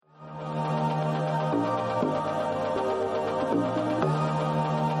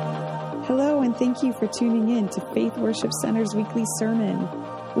Hello, and thank you for tuning in to Faith Worship Center's weekly sermon.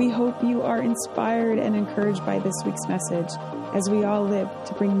 We hope you are inspired and encouraged by this week's message as we all live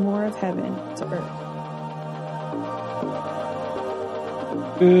to bring more of heaven to earth.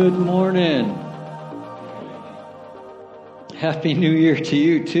 Good morning. Happy New Year to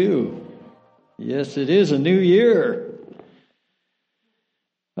you too. Yes, it is a new year.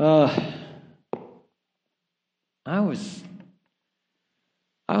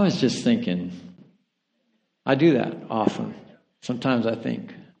 I was just thinking, I do that often. Sometimes I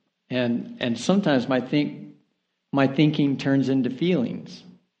think. And sometimes my thinking turns into feelings.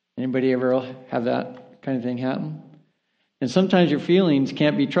 Anybody ever have that kind of thing happen? And sometimes your feelings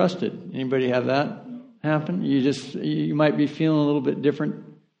can't be trusted. Anybody have that happen? You might be feeling a little bit different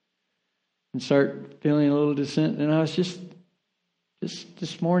and start feeling a little dissent. And I was just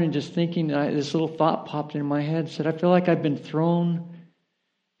this morning just thinking, this little thought popped in my head, said, I feel like I've been thrown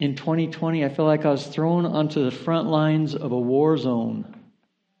in 2020. I feel like I was thrown onto the front lines of a war zone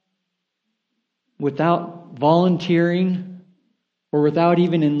without volunteering or without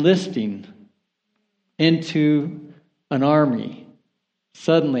even enlisting into an army.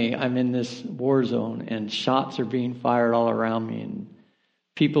 Suddenly, I'm in this war zone and shots are being fired all around me and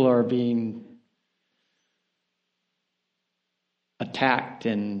people are being attacked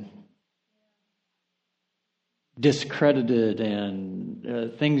and discredited,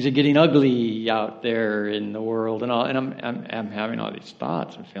 and things are getting ugly out there in the world, and all. And I'm having all these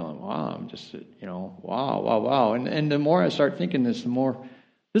thoughts. I'm feeling, wow. I'm just, wow. And the more I start thinking this, the more.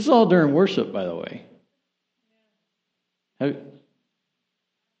 This is all during worship, by the way.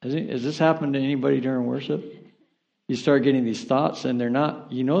 Has this happened to anybody during worship? You start getting these thoughts, and they're not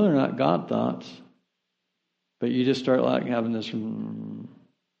God thoughts, but you just start like having this.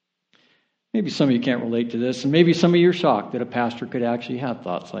 Maybe some of you can't relate to this, and maybe some of you are shocked that a pastor could actually have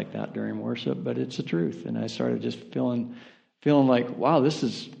thoughts like that during worship, but it's the truth. And I started just feeling like, wow, this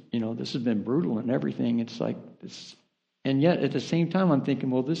has been brutal and everything. It's like this, and yet at the same time, I'm thinking,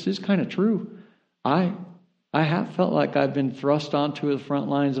 well, this is kind of true. I have felt like I've been thrust onto the front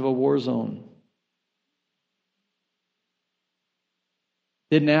lines of a war zone.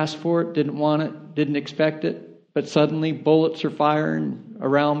 Didn't ask for it, didn't want it, didn't expect it, but suddenly bullets are firing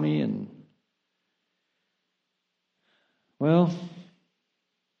around me, and well,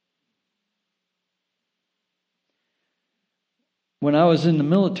 when I was in the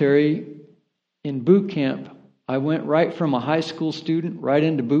military, in boot camp, I went right from a high school student right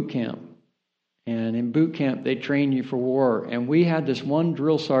into boot camp. And in boot camp, they train you for war. And we had this one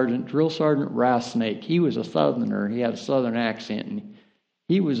drill sergeant Rasnake. He was a Southerner. He had a Southern accent. And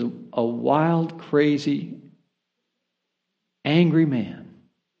he was a wild, crazy, angry man.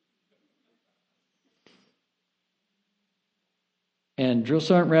 And Drill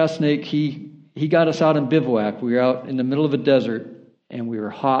Sergeant Rasnake, he got us out in bivouac. We were out in the middle of a desert, and we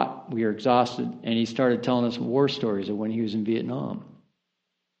were hot, we were exhausted, and he started telling us war stories of when he was in Vietnam.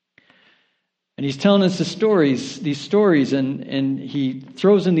 And he's telling us these stories, and he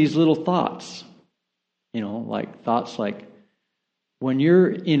throws in these little thoughts, like thoughts like, when you're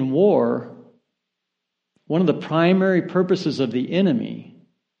in war, one of the primary purposes of the enemy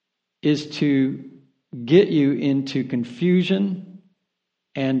is to get you into confusion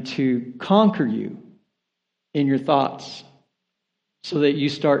and to conquer you in your thoughts so that you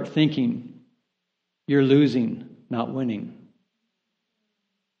start thinking you're losing, not winning.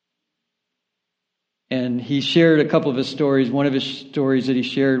 And he shared a couple of his stories. One of his stories that he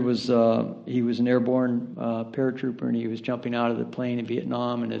shared was he was an airborne paratrooper, and he was jumping out of the plane in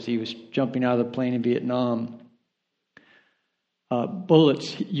Vietnam. And as he was jumping out of the plane in Vietnam,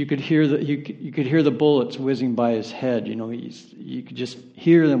 bullets, you could hear the bullets whizzing by his head. You could just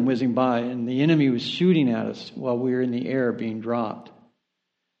hear them whizzing by, and the enemy was shooting at us while we were in the air being dropped.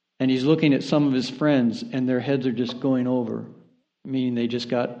 And he's looking at some of his friends, and their heads are just going over, meaning they just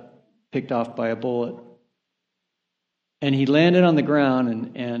got picked off by a bullet. And he landed on the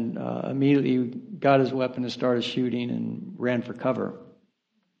ground and immediately got his weapon and started shooting and ran for cover.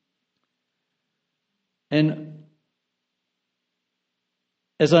 And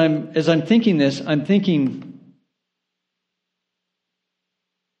as I'm thinking this, I'm thinking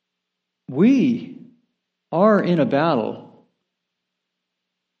we are in a battle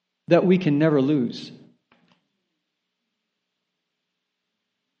that we can never lose.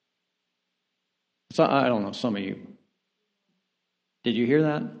 So I don't know, some of you, did you hear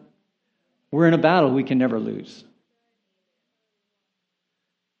that? We're in a battle we can never lose.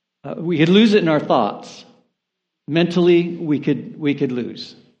 We could lose it in our thoughts. Mentally, we could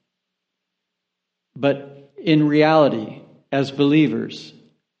lose. But in reality, as believers,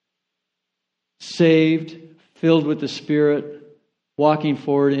 saved, filled with the Spirit, walking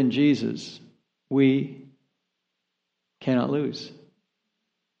forward in Jesus, we cannot lose.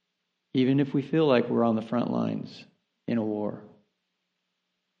 Even if we feel like we're on the front lines in a war.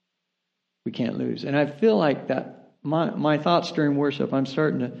 We can't lose. And I feel like that my thoughts during worship, I'm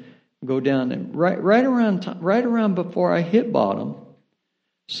starting to go down. And right around before I hit bottom,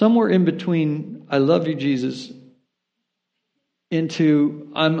 somewhere in between I love you, Jesus,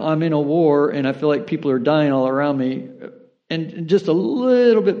 into I'm in a war and I feel like people are dying all around me. And just a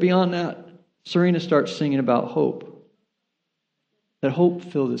little bit beyond that, Serena starts singing about hope. That hope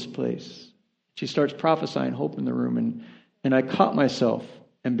fill this place. She starts prophesying hope in the room. And I caught myself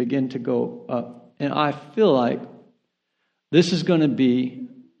and begin to go up. And I feel like this is going to be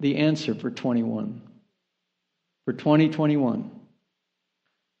the answer for 21. For 2021.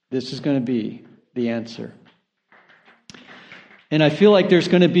 This is going to be the answer. And I feel like there's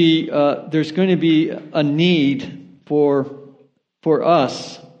going to be a need for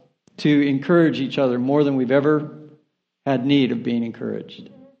us to encourage each other more than we've ever had need of being encouraged.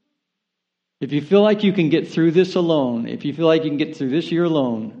 If you feel like you can get through this alone, if you feel like you can get through this year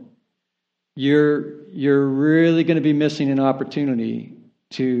alone, you're really going to be missing an opportunity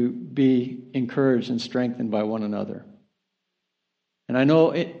to be encouraged and strengthened by one another. And I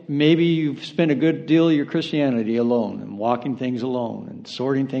know maybe you've spent a good deal of your Christianity alone and walking things alone and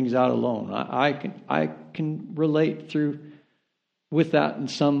sorting things out alone. I can relate through with that in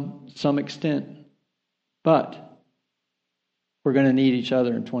some extent. But we're going to need each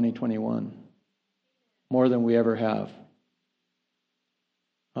other in 2021 more than we ever have.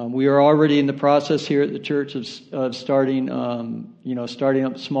 We are already in the process here at the church of starting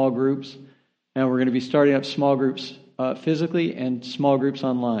up small groups, and we're going to be starting up small groups physically and small groups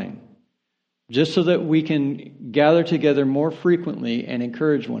online, just so that we can gather together more frequently and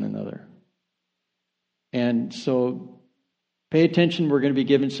encourage one another. And so, pay attention. We're going to be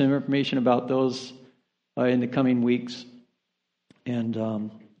giving some information about those in the coming weeks.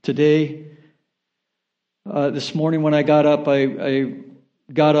 And today, this morning when I got up, I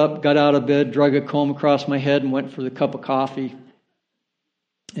got out of bed, drug a comb across my head, and went for the cup of coffee.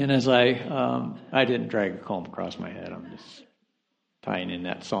 And as I didn't drag a comb across my head. I'm just tying in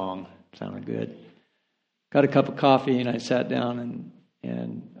that song. Sounded good. Got a cup of coffee, and I sat down,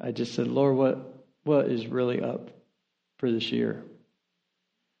 and I just said, Lord, what is really up for this year?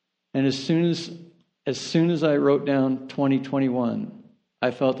 And as soon as I wrote down 2021,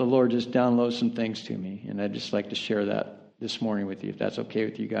 I felt the Lord just download some things to me. And I'd just like to share that this morning with you, if that's okay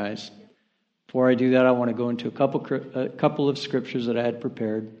with you guys. Before I do that, I want to go into a couple of scriptures that I had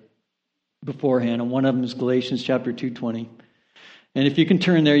prepared beforehand. And one of them is Galatians chapter 2:20. And if you can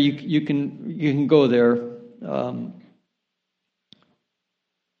turn there, you can go there.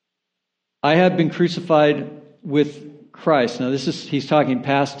 I have been crucified with Christ. Now he's talking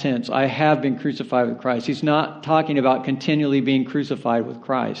past tense. I have been crucified with Christ. He's not talking about continually being crucified with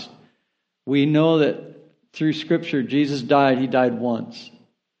Christ. We know that through Scripture, Jesus died. He died once.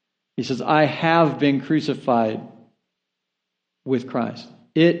 He says, I have been crucified with Christ.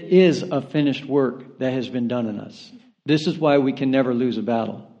 It is a finished work that has been done in us. This is why we can never lose a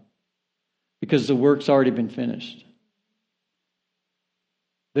battle. Because the work's already been finished.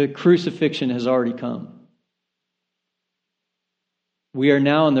 The crucifixion has already come. We are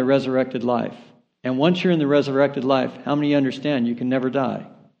now in the resurrected life. And once you're in the resurrected life, how many understand you can never die?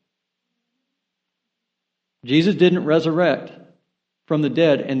 Jesus didn't resurrect from the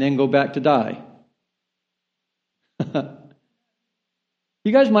dead and then go back to die.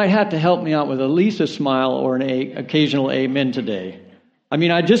 You guys might have to help me out with at least a smile or an occasional amen today. I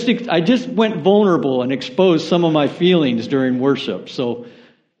mean, I just went vulnerable and exposed some of my feelings during worship. So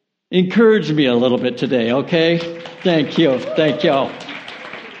encourage me a little bit today, okay? Thank you. Thank you.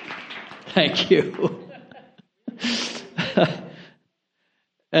 Thank you.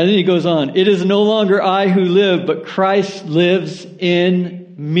 And then he goes on, it is no longer I who live, but Christ lives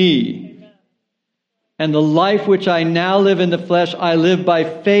in me. And the life which I now live in the flesh, I live by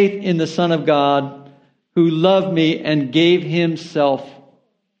faith in the Son of God, who loved me and gave himself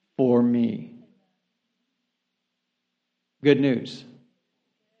for me. Good news.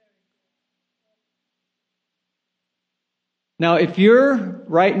 Now, if you're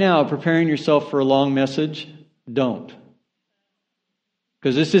right now preparing yourself for a long message, don't.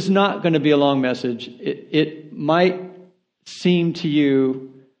 Because this is not going to be a long message. It might seem to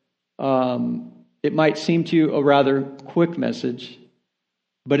you, a rather quick message,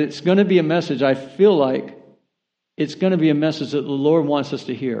 but it's going to be a message. I feel like it's going to be a message that the Lord wants us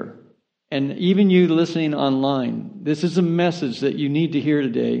to hear. And even you listening online, this is a message that you need to hear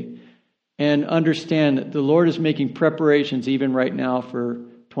today. and understand that the Lord is making preparations even right now for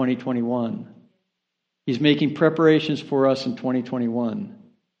 2021. He's making preparations for us in 2021.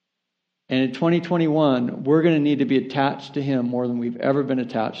 And in 2021, we're going to need to be attached to Him more than we've ever been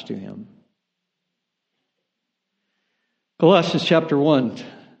attached to Him. Colossians chapter 1,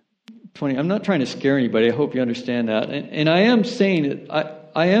 20. I'm not trying to scare anybody. I hope you understand that. And I am saying it.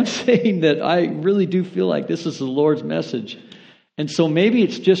 I am saying that I really do feel like this is the Lord's message. And so maybe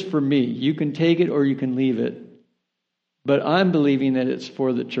it's just for me. You can take it or you can leave it. But I'm believing that it's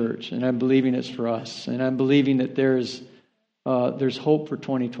for the church. And I'm believing it's for us. And I'm believing that there's hope for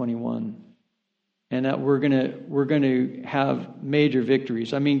 2021. And that we're gonna have major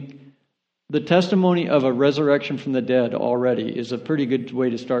victories. I mean, the testimony of a resurrection from the dead already is a pretty good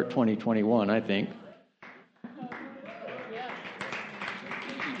way to start 2021, I think.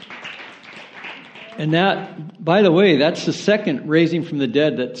 And that, by the way, that's the second raising from the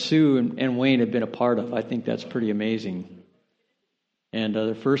dead that Sue and Wayne have been a part of. I think that's pretty amazing. And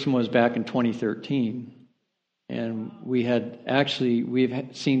the first one was back in 2013. And we've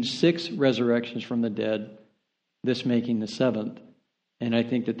seen 6 resurrections from the dead, this making the 7th. And I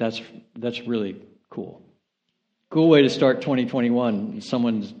think that's really cool. Cool way to start 2021.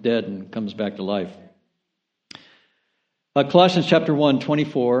 Someone's dead and comes back to life. Colossians chapter 1,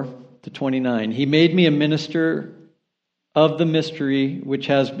 24 to 29. He made me a minister of the mystery which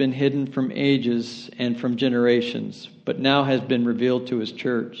has been hidden from ages and from generations, but now has been revealed to His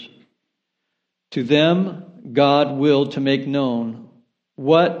church. To them, God willed to make known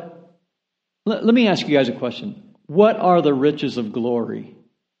what... Let me ask you guys a question. What are the riches of glory?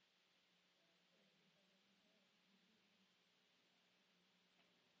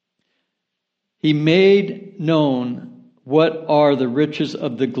 He made known what are the riches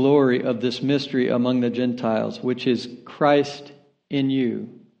of the glory of this mystery among the Gentiles, which is Christ in you,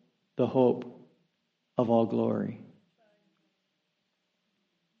 the hope of all glory.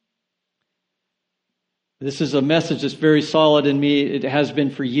 This is a message that's very solid in me. It has been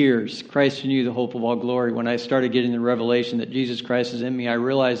for years. Christ in you, the hope of all glory. When I started getting the revelation that Jesus Christ is in me, I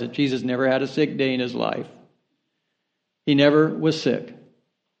realized that Jesus never had a sick day in His life. He never was sick.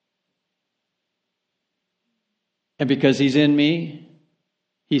 And because He's in me,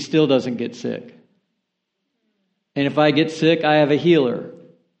 He still doesn't get sick. And if I get sick, I have a healer.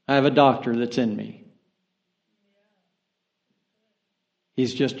 I have a doctor that's in me.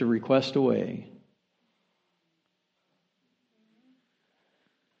 He's just a request away.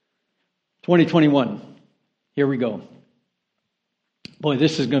 2021. Here we go. Boy,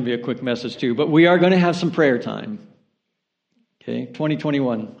 this is going to be a quick message too, but we are going to have some prayer time. Okay,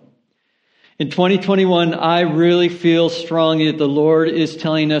 2021. In 2021, I really feel strongly that the Lord is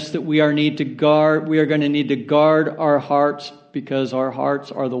telling us that we are going to need to guard our hearts, because our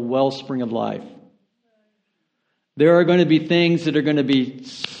hearts are the wellspring of life. There are going to be things that are going to be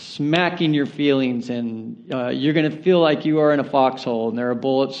smacking your feelings, and you're going to feel like you are in a foxhole, and there are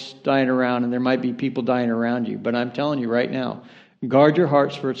bullets dying around, and there might be people dying around you. But I'm telling you right now, guard your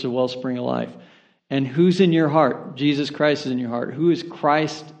hearts, for it's the wellspring of life. And who's in your heart? Jesus Christ is in your heart. Who is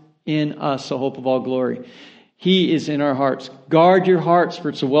Christ in us, the hope of all glory? He is in our hearts. Guard your hearts, for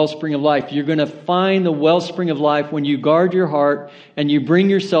it's a wellspring of life. You're going to find the wellspring of life when you guard your heart and you bring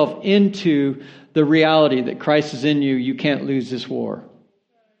yourself into the reality that Christ is in you. You can't lose this war.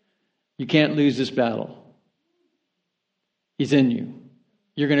 You can't lose this battle. He's in you.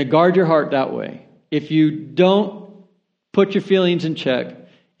 You're going to guard your heart that way. If you don't put your feelings in check,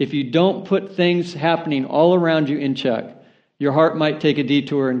 if you don't put things happening all around you in check, your heart might take a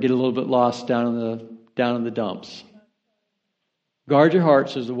detour and get a little bit lost down in the dumps. Guard your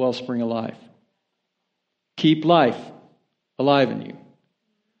hearts as the wellspring of life. Keep life alive in you.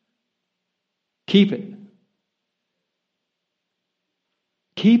 Keep it.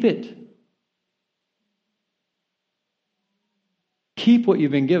 Keep it. Keep what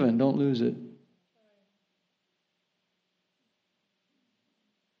you've been given. Don't lose it.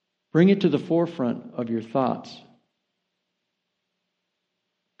 Bring it to the forefront of your thoughts.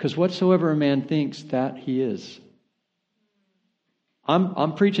 Because whatsoever a man thinks, that he is.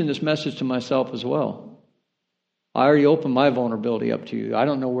 I'm preaching this message to myself as well. I already opened my vulnerability up to you. I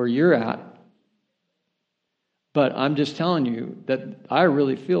don't know where you're at. But I'm just telling you that I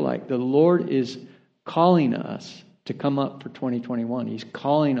really feel like the Lord is calling us to come up for 2021. He's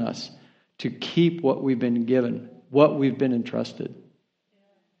calling us to keep what we've been given, what we've been entrusted.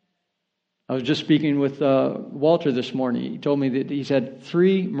 I was just speaking with Walter this morning. He told me that he's had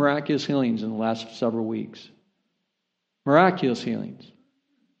 3 miraculous healings in the last several weeks. Miraculous healings.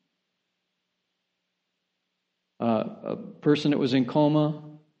 A person that was in coma,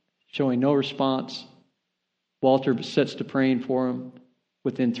 showing no response. Walter sets to praying for him.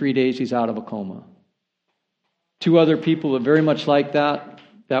 Within 3 days, he's out of a coma. 2 other people that very much like that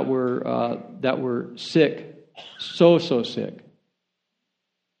were sick, so sick.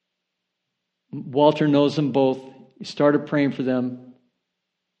 Walter knows them both. He started praying for them,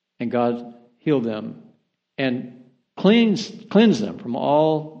 and God healed them and cleansed them from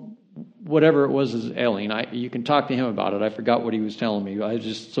all whatever it was is ailing. You can talk to him about it. I forgot what he was telling me. I was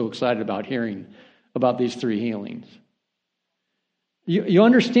just so excited about hearing about these 3 healings. You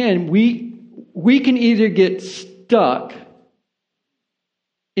understand, we can either get stuck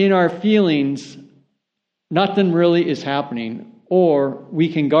in our feelings, nothing really is happening, or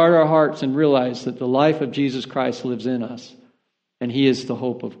we can guard our hearts and realize that the life of Jesus Christ lives in us, and He is the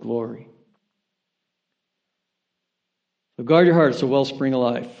hope of glory. So guard your heart, it's a wellspring of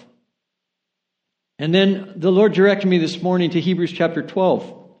life. And then the Lord directed me this morning to Hebrews chapter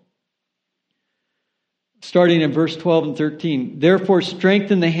 12. Starting in verse 12 and 13. Therefore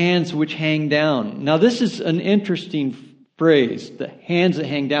strengthen the hands which hang down. Now this is an interesting phrase, the hands that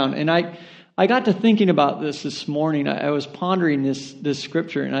hang down. And I got to thinking about this morning. I was pondering this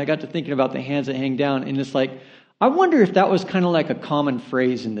scripture, and I got to thinking about the hands that hang down. And it's like, I wonder if that was kind of like a common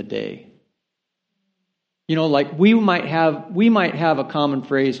phrase in the day. You know, like we might have a common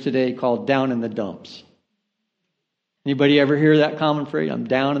phrase today called down in the dumps. Anybody ever hear that common phrase? I'm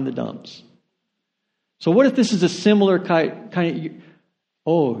down in the dumps. So what if this is a similar kind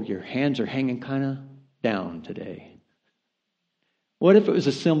of, your hands are hanging kind of down today. What if it was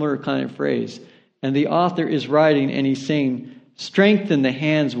a similar kind of phrase? And the author is writing and he's saying, strengthen the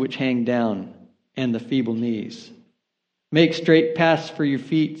hands which hang down and the feeble knees. Make straight paths for your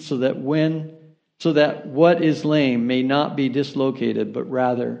feet so that what is lame may not be dislocated, but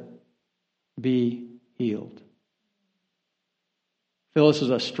rather be healed. Phil, this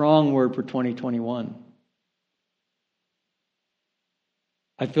is a strong word for 2021.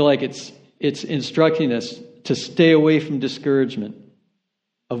 I feel like it's instructing us to stay away from discouragement.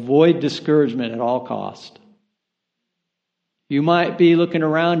 Avoid discouragement at all cost. You might be looking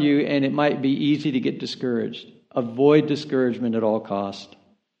around you and it might be easy to get discouraged. Avoid discouragement at all cost.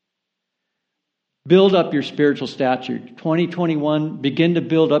 Build up your spiritual stature. 2021, begin to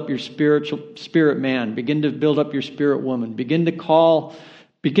build up your spirit man. Begin to build up your spirit woman. Begin to call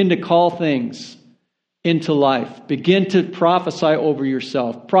things into life. Begin to prophesy over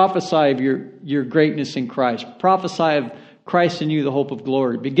yourself. Prophesy of your greatness in Christ. Prophesy of Christ in you, the hope of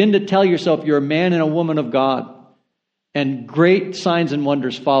glory. Begin to tell yourself you're a man and a woman of God. And great signs and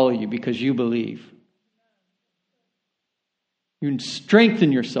wonders follow you because you believe. You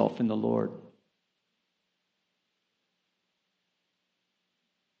strengthen yourself in the Lord.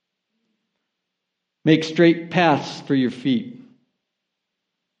 Make straight paths for your feet.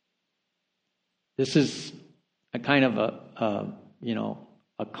 This is a kind of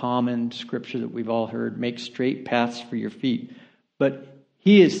a common scripture that we've all heard. Make straight paths for your feet. But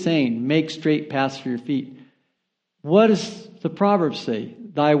he is saying, make straight paths for your feet. What does the Proverbs say?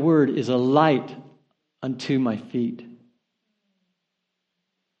 Thy word is a light unto my feet.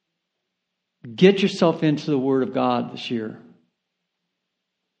 Get yourself into the Word of God this year.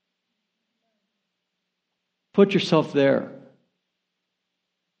 Put yourself there.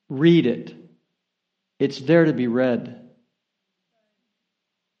 Read it. It's there to be read.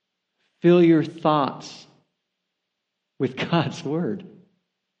 Fill your thoughts with God's Word.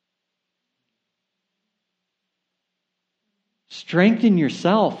 Strengthen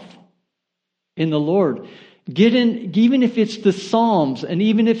yourself in the Lord. Get in, even if it's the Psalms and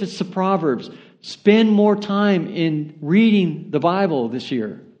even if it's the Proverbs, spend more time in reading the Bible this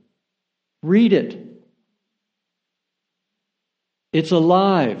year. Read it. It's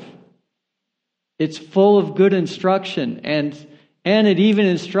alive. It's full of good instruction. And it even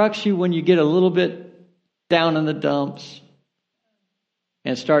instructs you when you get a little bit down in the dumps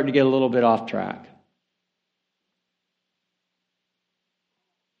and starting to get a little bit off track.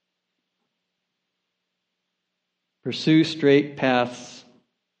 Pursue straight paths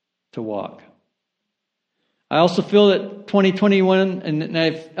to walk. I also feel that 2021, and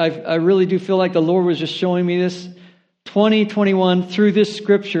I really do feel like the Lord was just showing me this. 2021, through this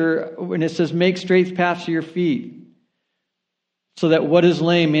scripture, when it says, make straight paths to your feet, so that what is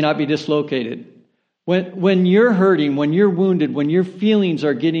lame may not be dislocated. When you're hurting, when you're wounded, when your feelings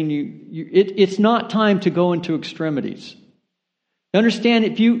are getting it's not time to go into extremities.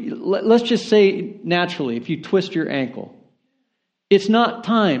 Understand, let's just say naturally, if you twist your ankle, it's not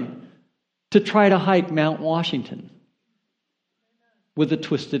time to try to hike Mount Washington with a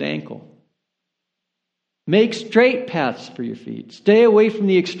twisted ankle. Make straight paths for your feet. Stay away from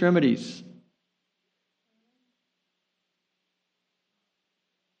the extremities.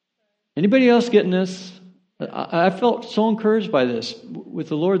 Anybody else getting this? I felt so encouraged by this with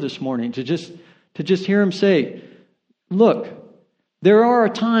the Lord this morning to just hear Him say, look, there are a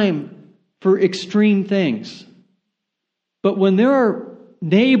time for extreme things. But when there are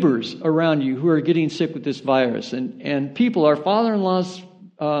neighbors around you who are getting sick with this virus and people, our father-in-law's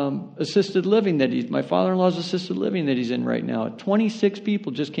assisted living my father-in-law's assisted living that he's in right now, 26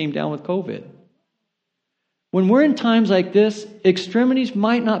 people just came down with COVID. When we're in times like this, extremities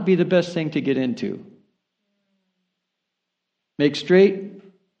might not be the best thing to get into. Make straight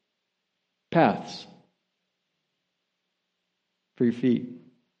paths for your feet.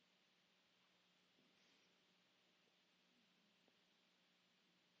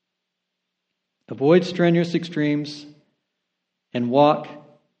 Avoid strenuous extremes and walk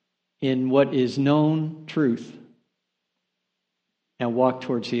in what is known truth and walk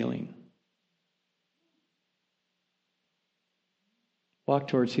towards healing. Walk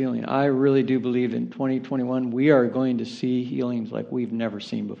towards healing. I really do believe in 2021 we are going to see healings like we've never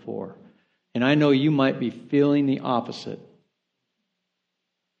seen before. And I know you might be feeling the opposite.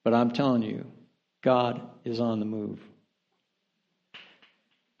 But I'm telling you, God is on the move.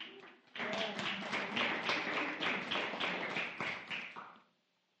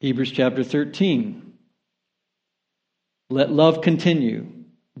 Hebrews chapter 13. Let love continue.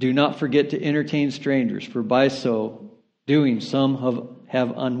 Do not forget to entertain strangers, for by so doing some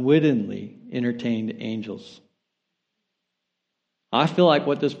have unwittingly entertained angels. I feel like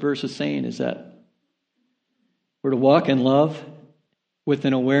what this verse is saying is that we're to walk in love with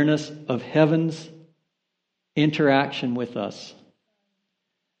an awareness of heaven's interaction with us.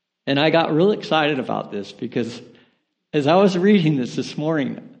 And I got real excited about this because as I was reading this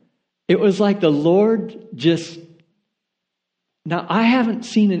morning, it was like the Lord just... Now, I haven't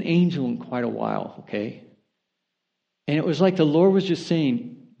seen an angel in quite a while, okay? And it was like the Lord was just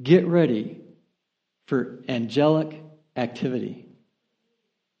saying, get ready for angelic activity.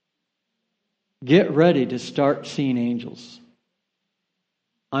 Get ready to start seeing angels.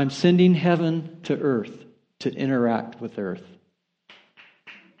 I'm sending heaven to earth to interact with earth.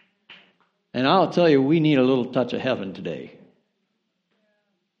 And I'll tell you, we need a little touch of heaven today.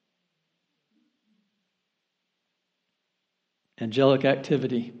 Angelic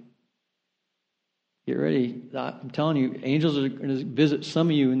activity. Get ready. I'm telling you, angels are going to visit some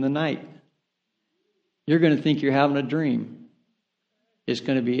of you in the night. You're going to think you're having a dream. It's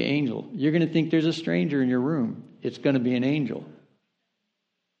going to be an angel. You're going to think there's a stranger in your room. It's going to be an angel.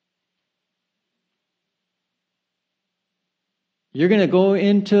 You're going to go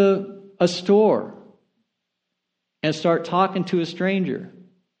into a store and start talking to a stranger.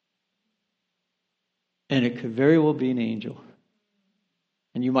 And it could very well be an angel.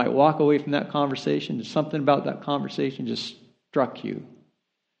 And you might walk away from that conversation and something about that conversation just struck you.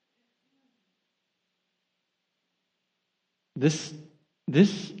 This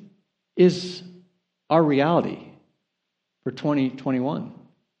is our reality for 2021.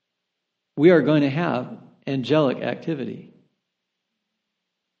 We are going to have angelic activity.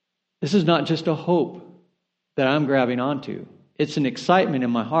 This is not just a hope that I'm grabbing onto. It's an excitement in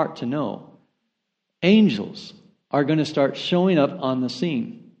my heart to know angels are going to start showing up on the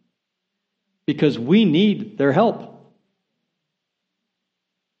scene because we need their help.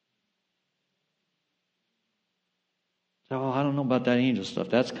 So, I don't know about that angel stuff.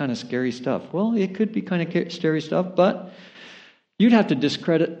 That's kind of scary stuff. Well, it could be kind of scary stuff, but you'd have to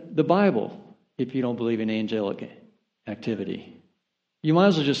discredit the Bible if you don't believe in angelic activity. You might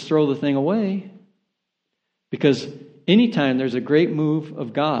as well just throw the thing away because anytime there's a great move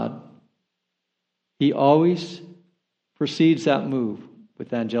of God, He always precedes that move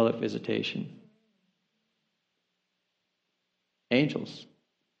with angelic visitation. Angels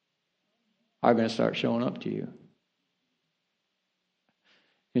are going to start showing up to you.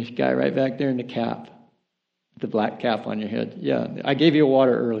 This guy right back there in the cap, the black cap on your head. Yeah, I gave you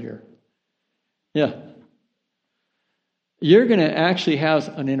water earlier. Yeah. You're going to actually have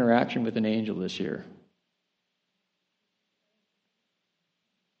an interaction with an angel this year.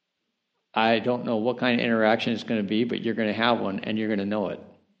 I don't know what kind of interaction it's going to be, but you're going to have one and you're going to know it.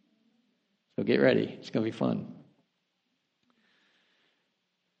 So get ready. It's going to be fun.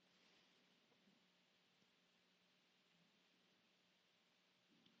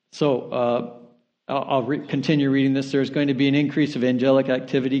 So I'll continue reading this. There's going to be an increase of angelic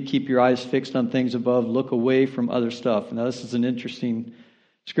activity. Keep your eyes fixed on things above. Look away from other stuff. Now, this is an interesting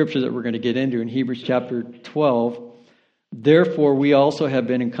scripture that we're going to get into in Hebrews chapter 12. Therefore, we also have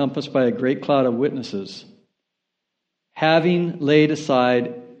been encompassed by a great cloud of witnesses. having laid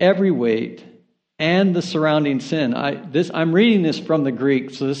aside every weight and the surrounding sin. I'm reading this from the Greek,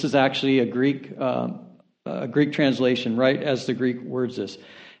 so this is actually a Greek translation, right, as the Greek words this.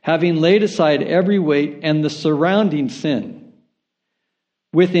 Having laid aside every weight and the surrounding sin,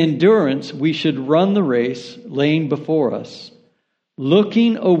 with endurance we should run the race laying before us,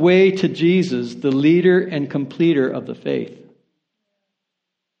 looking away to Jesus, the leader and completer of the faith.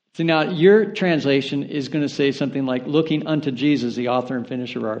 So now your translation is going to say something like looking unto Jesus, the author and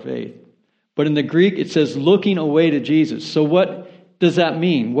finisher of our faith. But in the Greek, it says looking away to Jesus. So what does that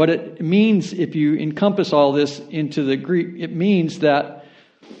mean? What it means, if you encompass all this into the Greek, it means that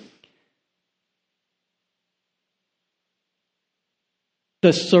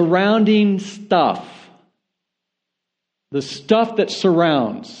the surrounding stuff, the stuff that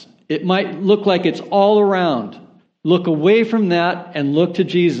surrounds, it might look like it's all around. Look away from that and look to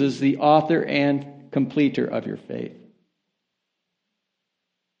Jesus, the author and completer of your faith.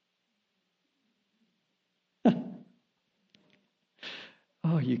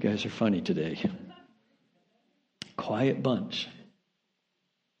 Oh, you guys are funny today. Quiet bunch.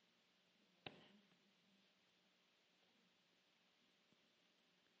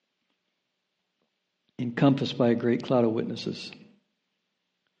 Encompassed by a great cloud of witnesses.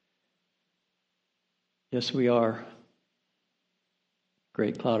 Yes, we are.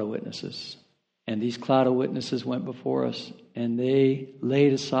 Great cloud of witnesses. And these cloud of witnesses went before us, and they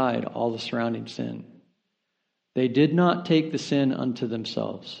laid aside all the surrounding sin. They did not take the sin unto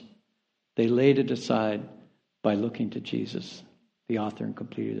themselves. They laid it aside by looking to Jesus, the author and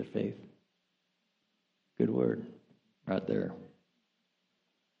completer of the faith. Good word right there.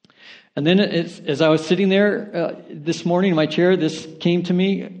 And then as I was sitting there this morning in my chair, this came to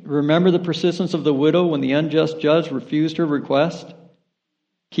me. Remember the persistence of the widow when the unjust judge refused her request?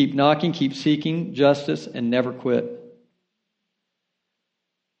 Keep knocking, keep seeking justice, and never quit.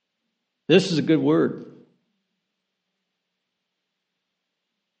 This is a good word.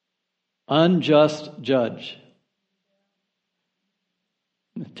 Unjust judge.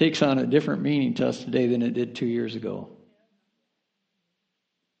 It takes on a different meaning to us today than it did 2 years ago.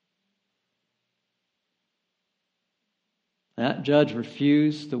 That judge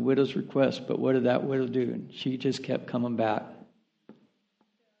refused the widow's request, but what did that widow do? She just kept coming back,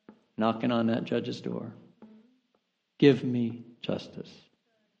 knocking on that judge's door. Give me justice.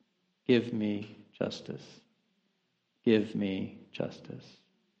 Give me justice. Give me justice.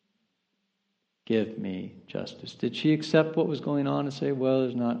 Give me justice. Did she accept what was going on and say, well,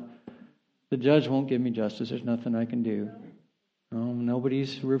 the judge won't give me justice. There's nothing I can do. Oh,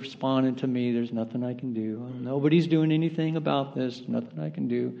 nobody's responding to me. There's nothing I can do. Nobody's doing anything about this. Nothing I can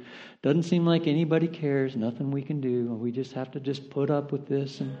do. Doesn't seem like anybody cares. Nothing we can do. We just have to just put up with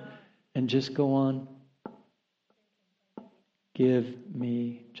this and just go on. Give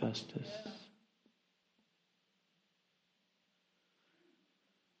me justice.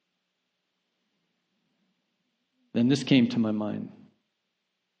 Then this came to my mind.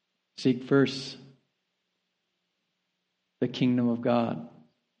 Seek first the kingdom of God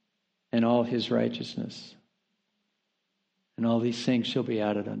and all his righteousness, and all these things shall be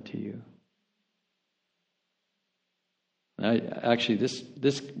added unto you.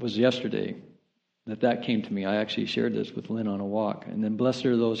 This was yesterday that came to me. I actually shared this with Lynn on a walk. And then blessed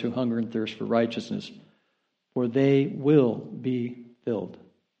are those who hunger and thirst for righteousness, for they will be filled.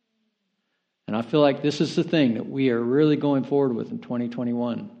 And I feel like this is the thing that we are really going forward with in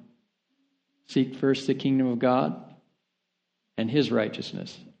 2021. Seek first the kingdom of God and his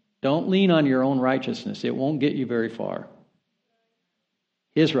righteousness. Don't lean on your own righteousness. It won't get you very far.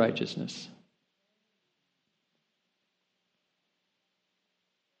 His righteousness.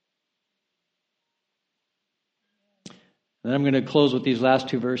 And then I'm going to close with these last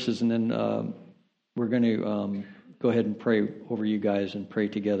two verses, and then we're going to go ahead and pray over you guys and pray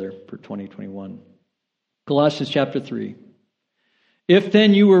together for 2021. Colossians chapter 3. If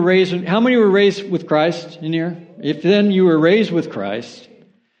then you were raised... How many were raised with Christ in here? If then you were raised with Christ,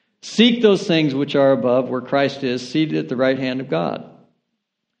 seek those things which are above, where Christ is, seated at the right hand of God.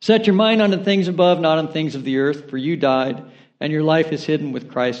 Set your mind on the things above, not on things of the earth, for you died, and your life is hidden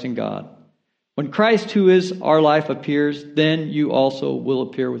with Christ in God. When Christ, who is our life, appears, then you also will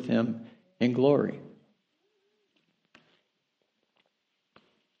appear with him in glory.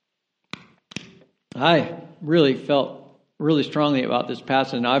 I really felt really strongly about this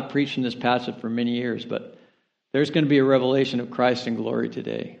passage, and I've preached in this passage for many years, but there's going to be a revelation of Christ in glory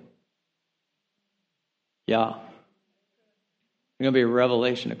today. Yeah. There's going to be a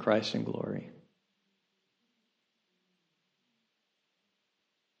revelation of Christ in glory.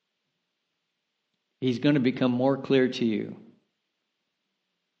 He's going to become more clear to you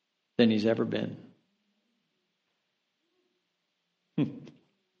than he's ever been.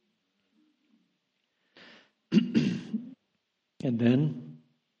 And then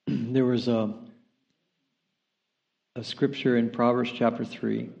there was a scripture in Proverbs chapter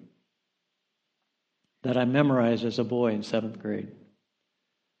 3 that I memorized as a boy in 7th grade.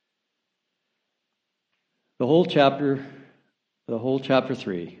 The whole chapter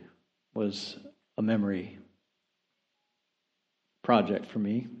 3 was a memory project for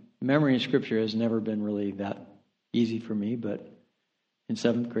me. Memory in Scripture has never been really that easy for me, but in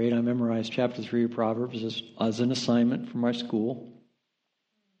 7th grade I memorized chapter 3 of Proverbs as an assignment for my school.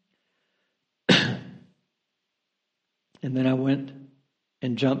 And then I went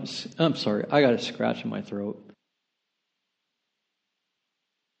and jumped. I'm sorry, I got a scratch in my throat.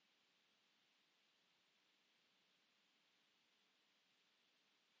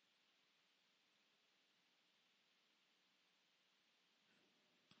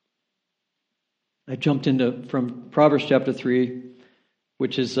 I jumped from Proverbs chapter 3,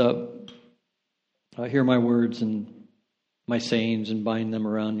 which is, hear my words and my sayings and bind them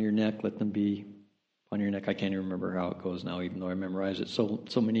around your neck, let them be on your neck. I can't even remember how it goes now, even though I memorized it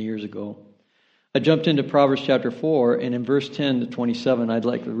so many years ago. I jumped into Proverbs chapter 4, and in verse 10 to 27, I'd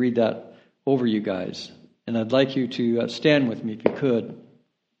like to read that over you guys. And I'd like you to stand with me if you could,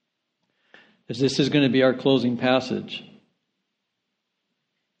 as this is going to be our closing passage.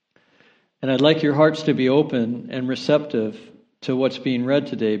 And I'd like your hearts to be open and receptive to what's being read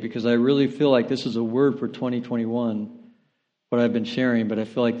today, because I really feel like this is a word for 2021, what I've been sharing, but I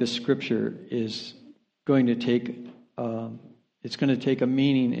feel like this scripture is going to take, it's going to take a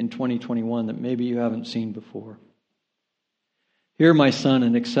meaning in 2021 that maybe you haven't seen before. Hear, my son,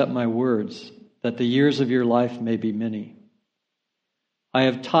 and accept my words, that the years of your life may be many. I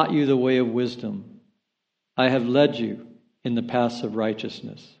have taught you the way of wisdom. I have led you in the paths of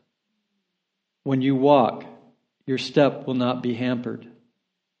righteousness. When you walk, your step will not be hampered.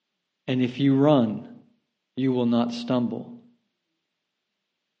 And if you run, you will not stumble.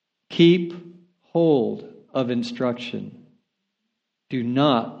 Keep hold of instruction. Do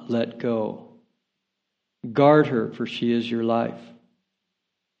not let go. Guard her, for she is your life.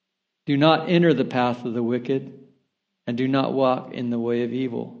 Do not enter the path of the wicked, and do not walk in the way of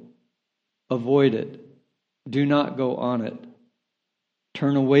evil. Avoid it. Do not go on it.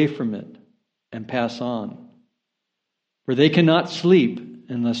 Turn away from it and pass on. For they cannot sleep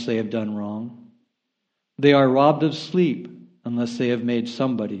unless they have done wrong. They are robbed of sleep unless they have made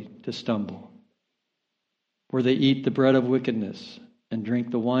somebody to stumble. For they eat the bread of wickedness and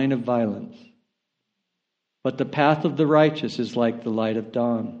drink the wine of violence. But the path of the righteous is like the light of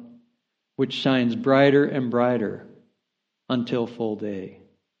dawn, which shines brighter and brighter until full day.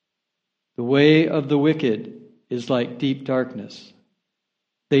 The way of the wicked is like deep darkness.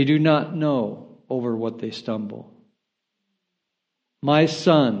 They do not know over what they stumble. My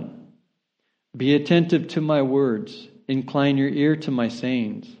son, be attentive to my words. Incline your ear to my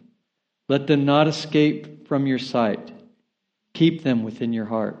sayings. Let them not escape from your sight. Keep them within your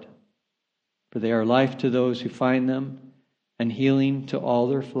heart. For they are life to those who find them, and healing to all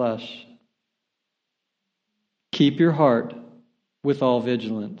their flesh. Keep your heart with all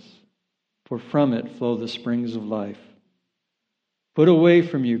vigilance, for from it flow the springs of life. Put away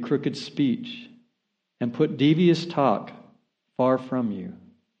from you crooked speech, and put devious talk far from you.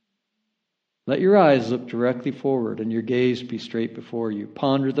 Let your eyes look directly forward, and your gaze be straight before you.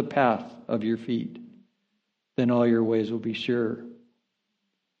 Ponder the path of your feet. Then all your ways will be sure.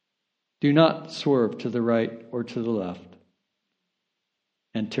 Do not swerve to the right or to the left,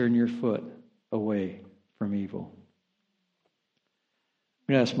 and turn your foot away from evil.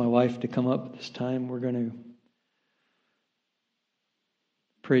 I'm going to ask my wife to come up this time. We're going to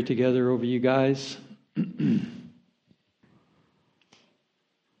pray together over you guys.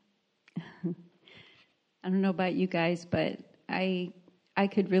 I don't know about you guys, but I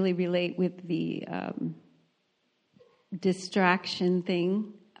could really relate with the distraction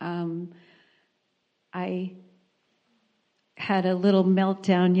thing. I had a little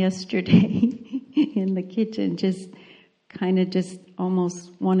meltdown yesterday in the kitchen, just almost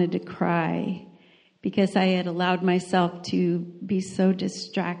wanted to cry because I had allowed myself to be so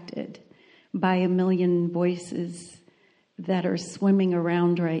distracted by a million voices that are swimming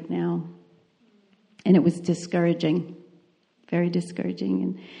around right now. And it was discouraging, very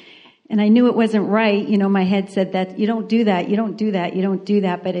discouraging. And I knew it wasn't right. You know, my head said that you don't do that, you don't do that, you don't do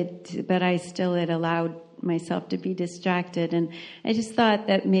that. But I still had allowed myself to be distracted. And I just thought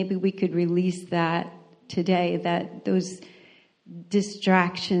that maybe we could release that today, that those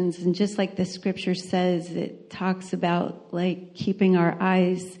distractions. And just like the scripture says, it talks about like keeping our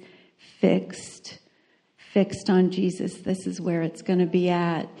eyes fixed on Jesus. This is where it's going to be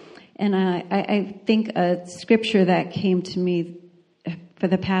at. And I think a scripture that came to me for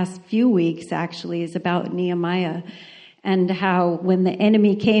the past few weeks actually is about Nehemiah, and how when the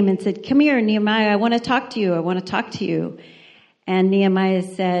enemy came and said, "Come here, Nehemiah, I want to talk to you. I want to talk to you." And Nehemiah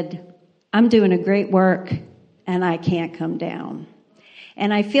said, "I'm doing a great work and I can't come down."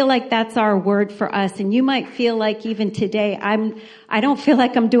 And I feel like that's our word for us. And you might feel like even today, I don't feel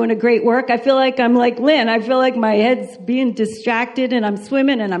like I'm doing a great work. I feel like I'm like Lynn. I feel like my head's being distracted and I'm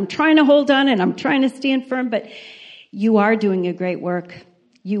swimming and I'm trying to hold on and I'm trying to stand firm. But you are doing a great work.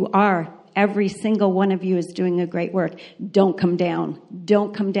 You are. Every single one of you is doing a great work. Don't come down.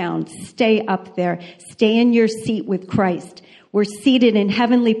 Don't come down. Stay up there. Stay in your seat with Christ. We're seated in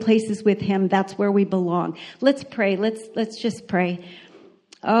heavenly places with him. That's where we belong. Let's pray. Let's just pray.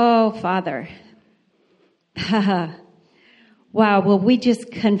 Oh, Father. Wow. Well, we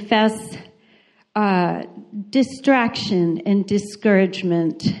just confess distraction and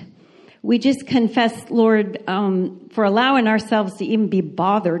discouragement. We just confess, Lord, for allowing ourselves to even be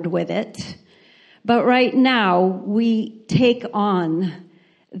bothered with it. But right now, we take on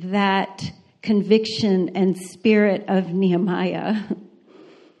that conviction and spirit of Nehemiah,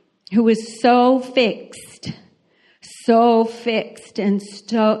 who was so fixed and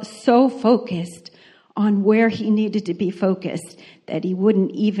so focused on where he needed to be focused that he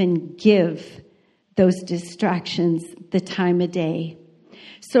wouldn't even give those distractions the time of day.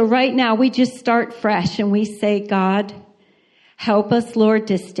 So right now we just start fresh and we say, God, help us, Lord,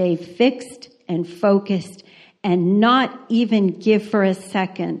 to stay fixed and focused and not even give for a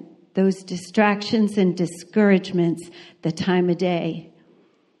second those distractions and discouragements the time of day.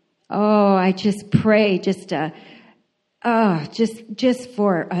 Oh, I just pray just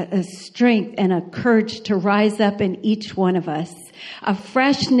for a strength and a courage to rise up in each one of us. A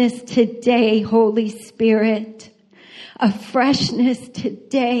freshness today, Holy Spirit. A freshness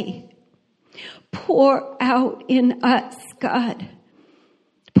today. Pour out in us, God.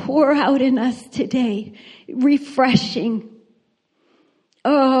 Pour out in us today. Refreshing.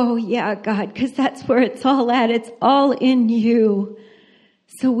 Oh, yeah, God, because that's where it's all at. It's all in you.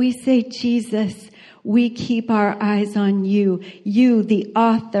 So we say, Jesus, we keep our eyes on you. You, the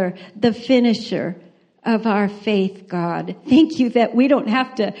author, the finisher of our faith, God. Thank you that we don't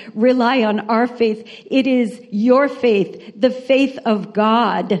have to rely on our faith. It is your faith, the faith of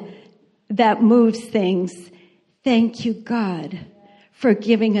God, that moves things. Thank you, God, for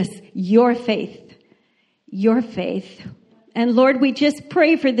giving us your faith. Your faith. And Lord, we just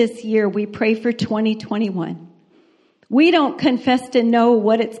pray for this year. We pray for 2021. We don't confess to know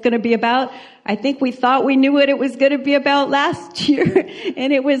what it's going to be about. I think we thought we knew what it was going to be about last year,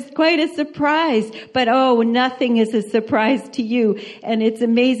 and it was quite a surprise. But oh, nothing is a surprise to you. And it's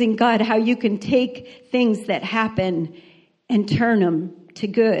amazing, God, how you can take things that happen and turn them to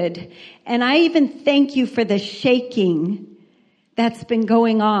good. And I even thank you for the shaking that's been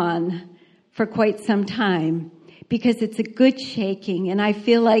going on for quite some time, because it's a good shaking. And I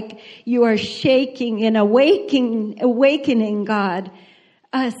feel like you are shaking and awakening, God,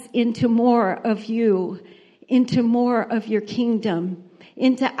 us into more of you, into more of your kingdom,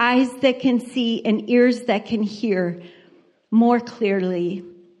 into eyes that can see and ears that can hear more clearly.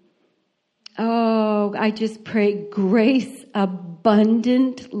 Oh, I just pray grace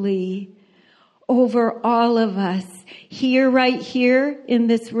abundantly over all of us here, right here in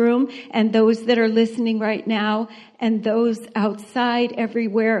this room, and those that are listening right now, and those outside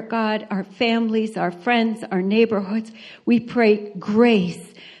everywhere, God, our families, our friends, our neighborhoods. We pray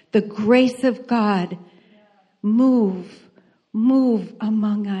grace, the grace of God, move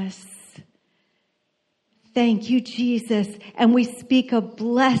among us. Thank you, Jesus. And we speak a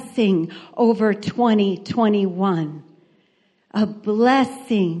blessing over 2021. A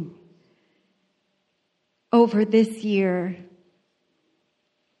blessing over this year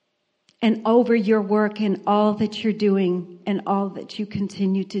and over your work and all that you're doing and all that you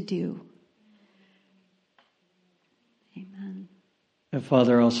continue to do. Amen. And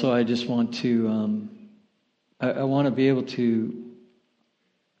Father, also I just want to, I want to be able to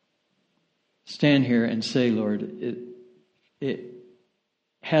stand here and say, Lord, it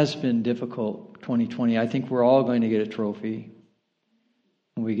has been difficult, 2020. I think we're all going to get a trophy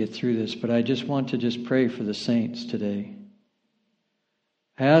when we get through this, but I just want to just pray for the saints today.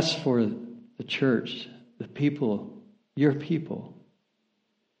 I ask for the church, the people, your people.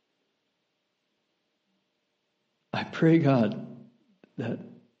 I pray, God, that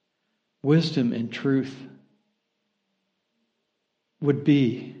wisdom and truth would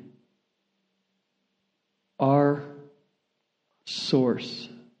be our source.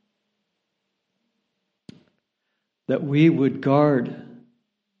 That we would guard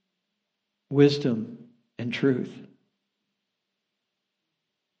wisdom and truth.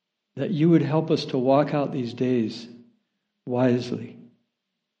 That you would help us to walk out these days wisely.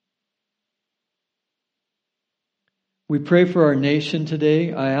 We pray for our nation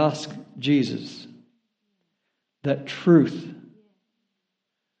today. I ask Jesus that truth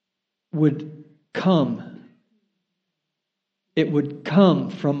would come. It would come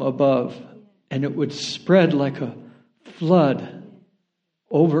from above, and it would spread like a flood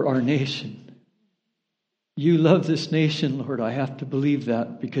over our nation. You love this nation, Lord. I have to believe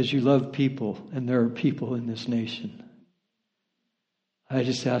that because you love people, and there are people in this nation. I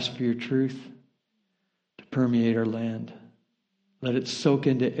just ask for your truth to permeate our land. Let it soak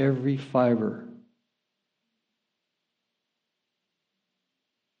into every fiber.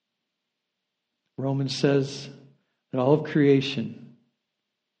 Romans says that all of creation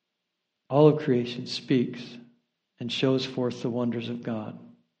speaks and shows forth the wonders of God.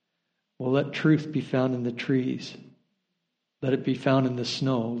 Well, let truth be found in the trees. Let it be found in the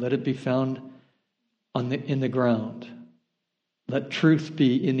snow. Let it be found in the ground. Let truth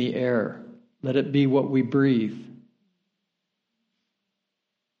be in the air. Let it be what we breathe.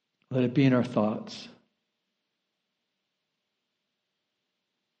 Let it be in our thoughts.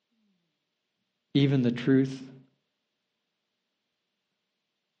 Even the truth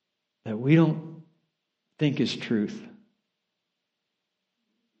that we don't think is truth.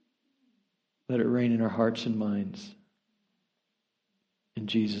 Let it reign in our hearts and minds. In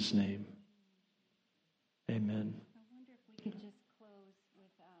Jesus' name. Amen.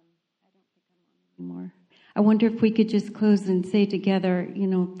 I wonder if we could just close and say together,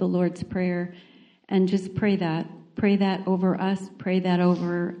 the Lord's Prayer, and just pray that. Pray that over us. Pray that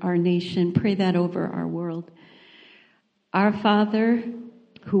over our nation. Pray that over our world. Our Father,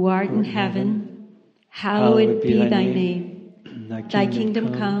 who art in heaven, hallowed be thy name. Thy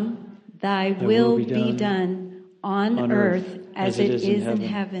kingdom come. Thy will be done on earth as it is in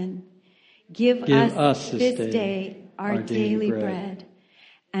heaven. Give us this day our daily bread.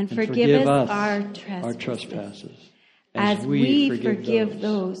 And forgive us our trespasses, as we forgive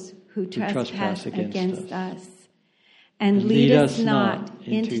those who trespass against us. And lead us not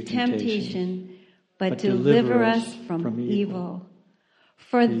into temptation, but deliver us from evil.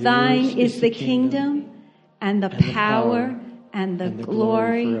 For thine is the kingdom, and the power, and the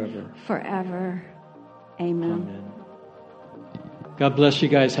glory forever. Amen. God bless you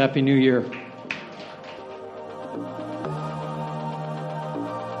guys. Happy New Year.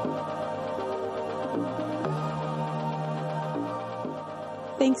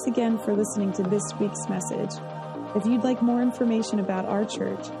 Thanks again for listening to this week's message. If you'd like more information about our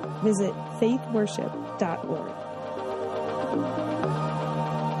church, visit faithworship.org.